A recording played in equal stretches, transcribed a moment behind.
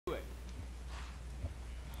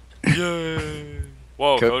Yay!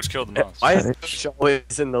 Whoa, Coach killed the mouse. Why is Coach. Coach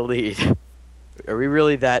always in the lead? Are we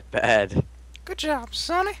really that bad? Good job,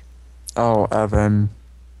 Sonny. Oh, Evan.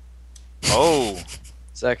 Oh,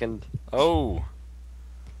 Second. oh.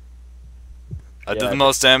 I did Yeah. the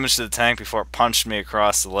most damage to the tank before it punched me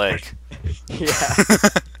across the leg. Yeah.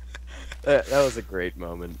 That was a great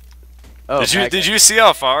moment. Oh, Did you see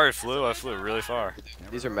how far I flew? I flew really far.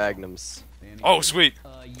 These are magnums. Oh, sweet.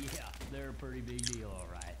 Yeah, they're a pretty big deal,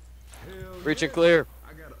 alright. Reach and clear.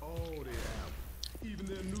 I got all their albums. Even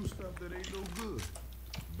their new stuff that ain't no good.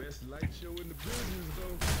 Best light show in the business,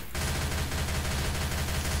 though.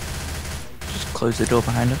 Just close the door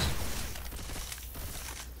behind us.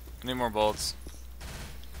 I need more bolts.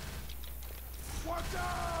 Watch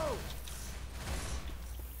out!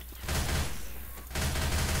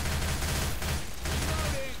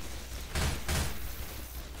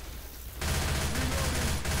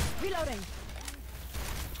 Reloading.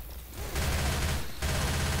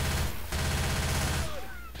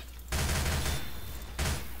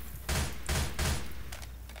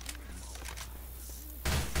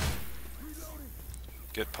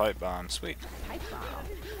 Get pipe bomb. Sweet. Pipe bomb.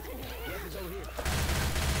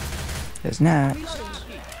 There's Nat.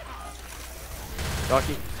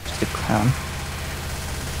 Donkey. Just a clown.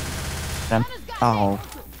 Oh.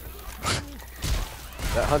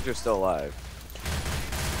 That hunter's still alive.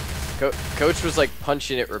 Coach was like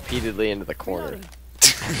punching it repeatedly into the corner.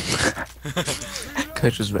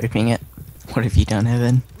 Coach was raping it. What have you done,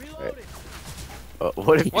 Evan?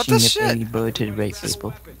 What if? What the Teaching a shit? baby boy to rape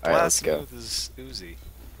people. Alright, let's go. Smooth as Uzi.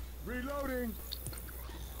 Reloading.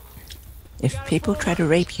 If people try to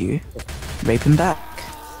rape you, rape them back.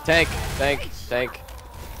 Tank, tank, tank.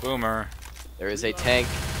 Boomer. There is a tank.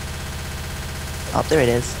 Oh, there it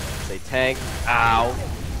is. There's a tank. Ow.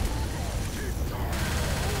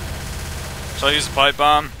 Shall I use the pipe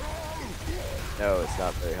bomb? No, it's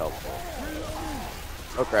not very helpful.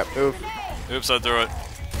 Oh crap! Move. Oops, I threw it.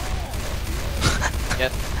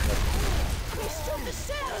 Get.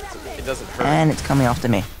 It doesn't hurt. And it's coming after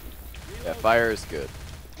me. Yeah, fire is good.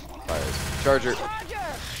 Fire is. Charger. You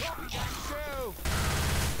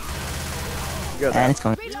got And that. it's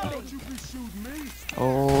going.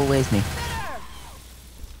 Always me.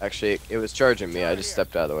 Actually, it was charging me. I just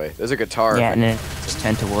stepped out of the way. There's a guitar. Yeah, and then it just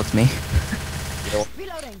turned towards me.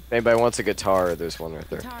 Reloading. If anybody wants a guitar, there's one right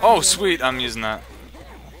there. Oh, sweet. I'm using that.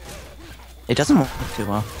 It doesn't work too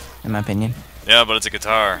well, in my opinion. Yeah, but it's a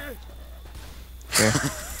guitar. Sure.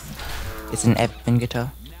 It's an Evan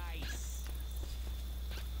guitar.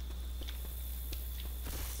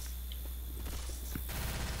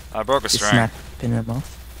 I broke a Just string. snapping them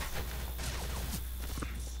off.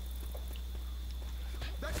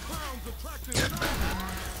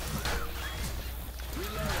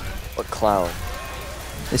 What clown?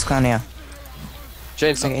 This clown here.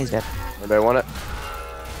 Chainsaw. Okay, he's dead. Anybody want it?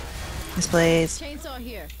 This place. Chainsaw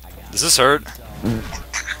here. Does this hurt?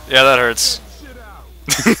 Yeah, that hurts.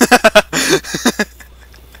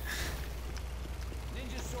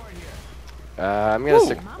 I'm gonna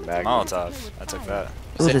stick with the magnum. Molotov. I took that.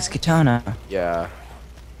 Oh, this katana. Yeah.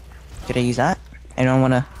 Could I use that? Anyone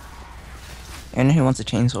wanna? Anyone who wants a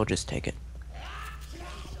chainsaw, just take it.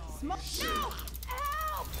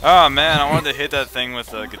 Oh man, I wanted to hit that thing with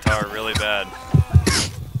the guitar really bad.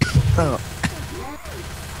 Oh,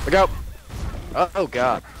 Look out! Oh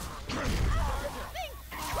god.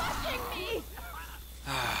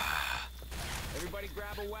 Everybody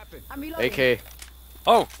grab a weapon. I'm reloading. AK.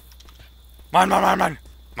 Oh! Mine, mine, mine, mine!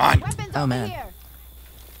 Mine! Weapons Oh, over man. here.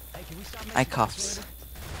 I coughs.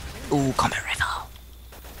 Ooh, combat rifle.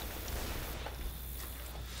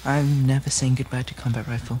 I'm never saying goodbye to combat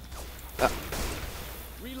rifle.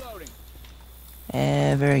 Reloading.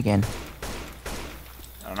 Ever again.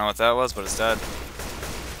 I don't know what that was, but it's dead.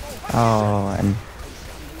 Oh, and I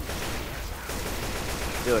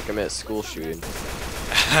feel like I'm at a school shooting.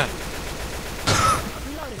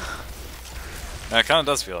 Yeah, it kinda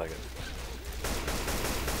does feel like it.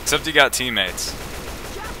 Except you got teammates.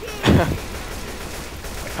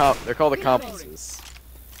 They're called accomplices.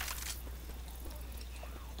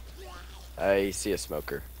 I see a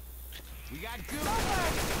smoker. We got good.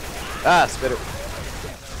 Ah, spitter.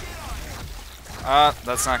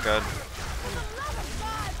 That's not good.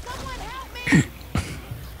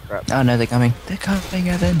 Crap. oh no, they're coming. They're coming,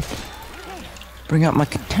 Evan. Bring out my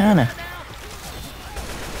katana.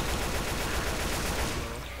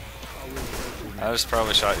 I just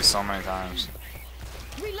probably shot you so many times.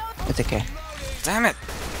 It's okay. Damn it!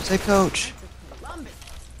 Say, coach.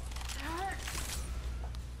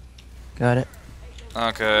 Got it.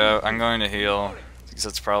 Okay, I'm going to heal, because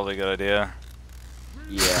that's probably a good idea.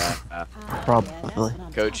 Yeah. Probably.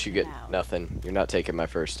 Coach, you get nothing. You're not taking my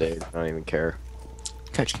first aid. I don't even care.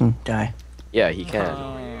 Coach can die. Yeah, he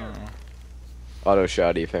can. Auto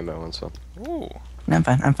shotty if anybody wants one. Ooh. No, I'm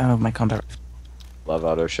fine. I'm fine with my combat rifle. Love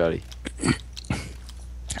auto shotty.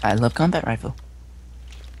 I love combat rifle.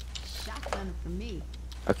 Shotgun for me.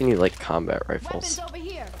 How can you like combat Weapons rifles? over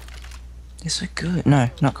here. They're so good. No,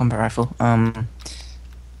 not combat rifle.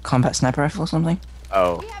 Combat sniper rifle or something.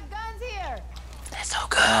 Oh, We have guns here. They're so Oh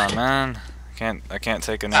good. man, I can't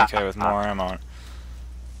take an AK with more ammo. on it.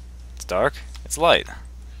 It's dark. It's light.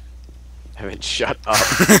 Evan, shut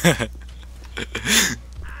up.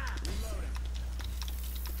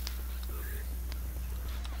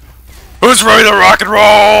 Who's ready to rock and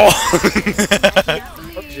roll?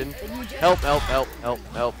 Option. Help, help, help, help,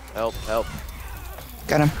 help, help, help.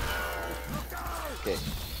 Got him. Okay.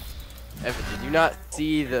 Evan, did you not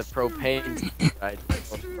see the propane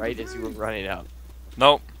right as you were running out?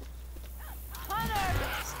 Nope.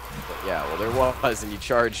 Yeah, well there was, and you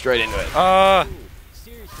charged right into it.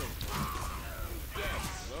 Seriously.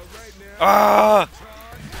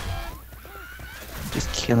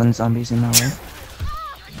 Just killing zombies in my way.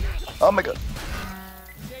 Oh my god.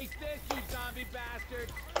 Chase this, you zombie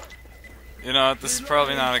bastard. You know, this is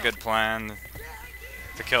probably not a good plan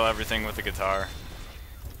to kill everything with the guitar.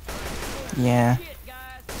 Yeah. Shit, guys.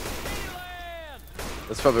 Reload.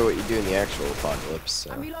 That's probably what you do in the actual apocalypse.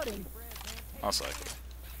 So. I'm reloading. Most likely.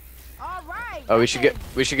 All right. Oh, we should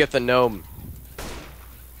get the gnome.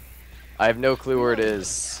 I have no clue where it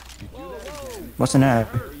is. What's an arrow?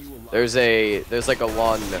 There's like a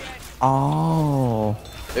lawn. Oh,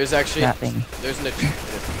 There's actually that thing. there's an achievement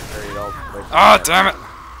if you carry it all the way Ah, back. damn it!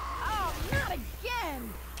 Oh, not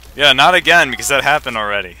again. Yeah, not again, because that happened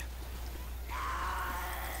already.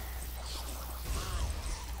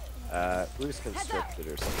 Who's constricted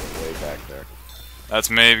or something way back there? That's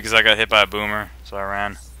me, because I got hit by a boomer, so I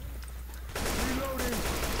ran.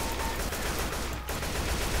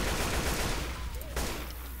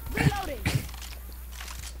 Reloading.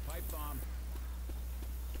 Pipe bomb.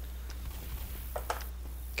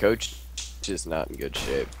 Coach is not in good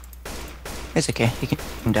shape. It's okay. He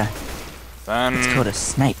can die. It's called Then a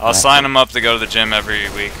snipe. I'll sign him up to go to the gym every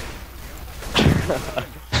week.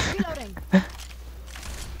 Reloading. Are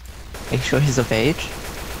you sure he's of age?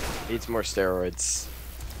 Needs more steroids.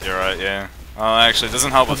 You're right, yeah. Well, actually, it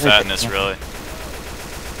doesn't help with fatness, really.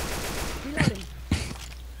 Reloading.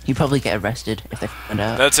 He'd probably get arrested if they found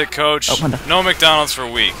out. That's it, coach. Oh, wonder. No McDonald's for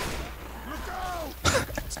a week.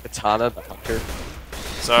 Katana, the hunter.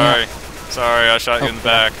 Sorry. Sorry, I shot you in the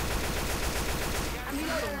back.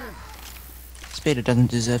 Spader doesn't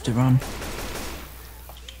deserve to run.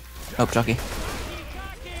 Oh, jockey.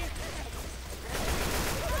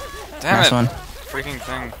 Damn Nice it. one. Freaking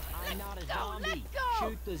thing. I'm not a zombie. go.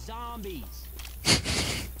 Shoot the zombies.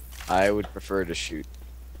 I would prefer to shoot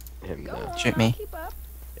him Go though. on, Shoot me. Keep up.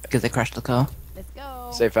 Because they crashed the car. Let's go.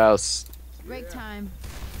 Safe house. Break time.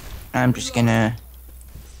 I'm just gonna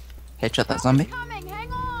headshot that zombie. Coming.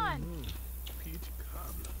 Hang on.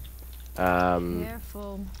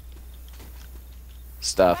 Careful.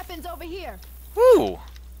 Stuff. Weapons over here. Woo!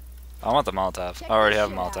 I want the Molotov. Check I already this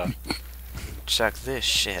have a shit Molotov. Check this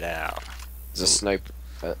shit out. There's a sniper.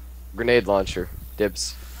 Grenade launcher.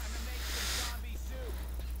 Dibs.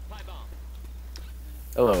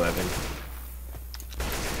 Hello, Evan.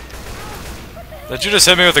 Did you just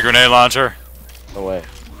hit me with a grenade launcher? No way.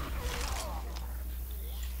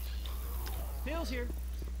 Bill's here.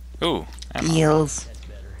 Ooh. Ammo. Eels.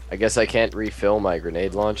 I guess I can't refill my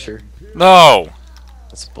grenade launcher. No!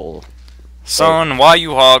 That's bull. Son, why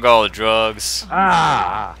you hog all the drugs?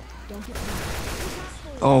 Ah!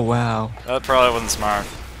 Oh, wow. That probably wasn't smart.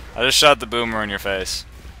 I just shot the boomer in your face.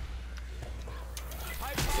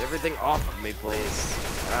 Get everything off of me, please.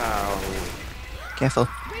 Ow. Careful.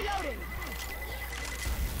 Reloading.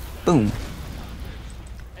 Boom.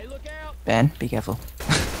 Hey, look out. Ben, be careful.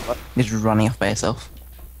 What? He's running off by yourself.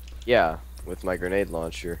 Yeah, with my grenade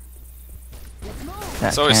launcher. Let's move.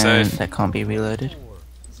 That, always safe. that can't be reloaded.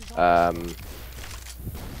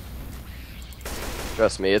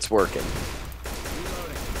 Trust me, it's working.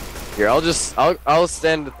 Here, I'll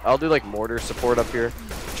do like mortar support up here.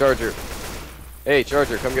 Charger. Hey,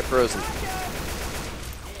 Charger, come get frozen.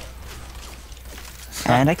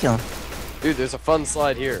 And I kill him. Dude, there's a fun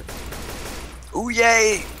slide here. Ooh,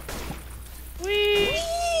 yay!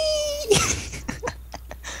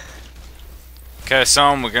 Okay,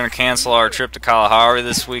 son, we're gonna cancel our trip to Kalahari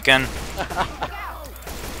this weekend.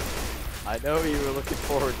 I know you were looking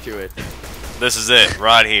forward to it. This is it,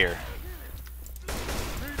 right here.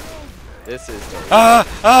 This is dangerous. Ah!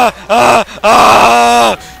 Ah! Ah!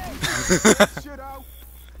 Ah! Shit out.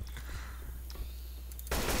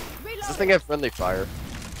 Does this thing have friendly fire?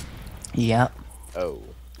 Yep. Oh.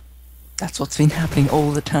 That's what's been happening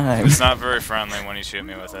all the time. It's not very friendly when you shoot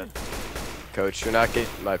me with it. Coach, you're not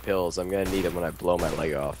getting my pills. I'm gonna need them when I blow my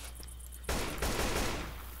leg off.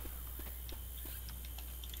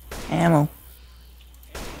 Ammo.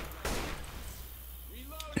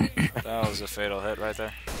 That was a fatal hit right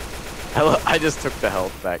there. I just took the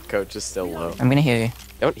health back. Coach is still low. I'm gonna heal you.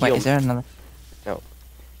 Don't Wait, heal is me. there another?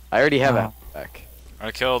 I already have a Oh. health back.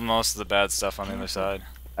 I killed most of the bad stuff on the other side.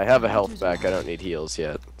 I have a health back. I don't need heals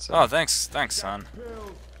yet. So. Oh, thanks, son.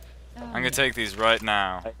 I'm gonna take these right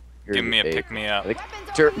now. You're Give me a a- pick me up. I think-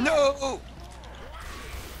 Sure. No!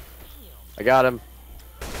 I got him.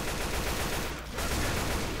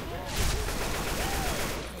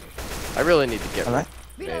 I really need to get rid Alright.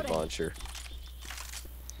 of the grenade launcher.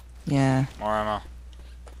 Yeah. More ammo.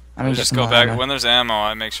 I'm gonna Just get go some back. more ammo. When there's ammo,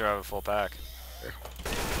 I make sure I have a full pack.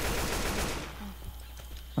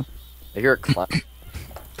 I hear a climb.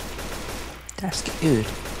 That's good.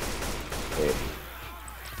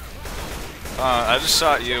 I just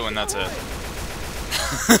shot you and that's it.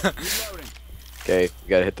 Okay, you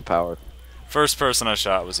gotta hit the power. First person I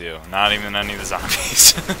shot was you, not even any of the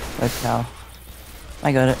zombies. Good pal.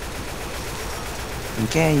 I got it.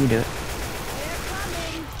 Okay, you do it.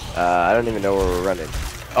 I don't even know where we're running.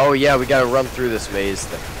 Oh yeah, we gotta run through this maze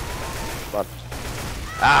thing. Come on.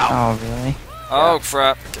 Ow! Oh, really? Oh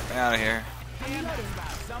crap, get me out of here.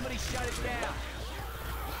 Somebody shut it down.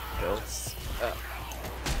 Kills.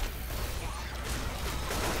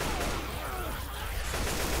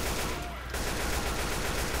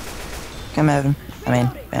 Come, Evan. I mean,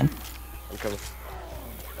 Ben. I'm coming.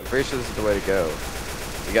 I'm pretty sure this is the way to go.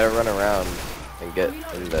 You gotta run around and get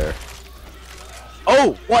in there.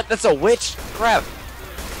 Oh! What? That's a witch? Crap!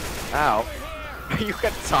 Ow. You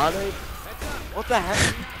got Sonic? What the heck?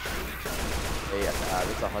 Hey,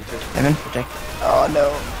 that's a hunter. Evan, protect. Oh,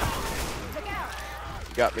 no.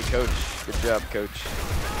 You got me, coach. Good job, coach.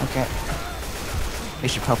 Okay. We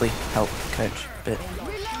should probably help Coach, but...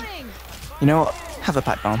 Reloading. You know what? Have a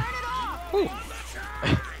pipe bomb.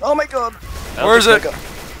 Oh my god! Where is it?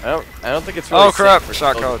 I don't think it's really Oh, crap. safe for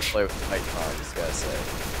Shot children to coach. play with fight bombs, gotta say.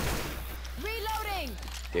 Reloading.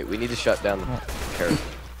 Okay, we need to shut down the carousel.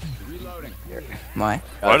 Here. Why?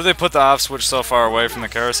 Why do they put the off switch so far away from the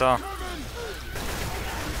carousel?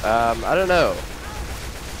 I don't know.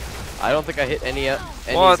 I don't think I hit any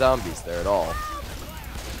What? zombies there at all.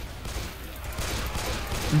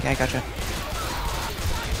 Okay, I gotcha.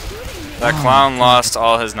 That clown lost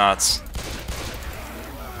all his nuts.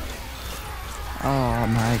 Oh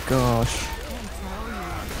my gosh.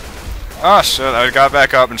 Oh shit, I got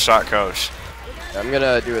back up and shot Coach. I'm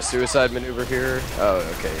gonna do a suicide maneuver here. Oh,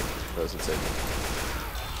 okay. Frozen signal.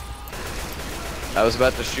 I was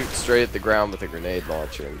about to shoot straight at the ground with a grenade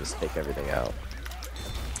launcher and just take everything out.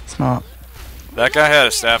 Smart. That guy had a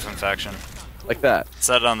staph infection. Like that. It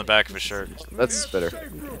said it on the back of his shirt. That's a spitter.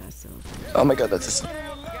 Oh my god, that's a...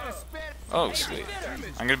 Oh sweet.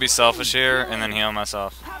 I'm gonna be selfish here and then heal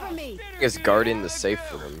myself. Cover me. Is guarding the safe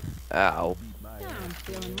for them. Ow. I'm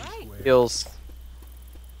feeling right. Heals.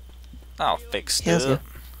 Oh, fixed Heals you. it.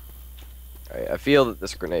 Alright, I feel that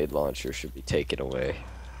this grenade launcher should be taken away.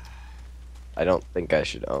 I don't think I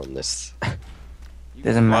should own this.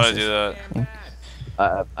 There's a Why'd I massive... do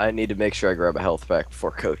that? I need to make sure I grab a health pack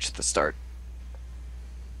before Coach at the start.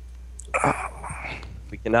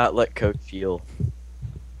 We cannot let Coach heal.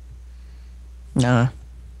 No.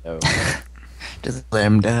 No. Just let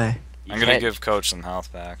him die. You I'm gonna can't- give Coach some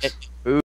health packs. Food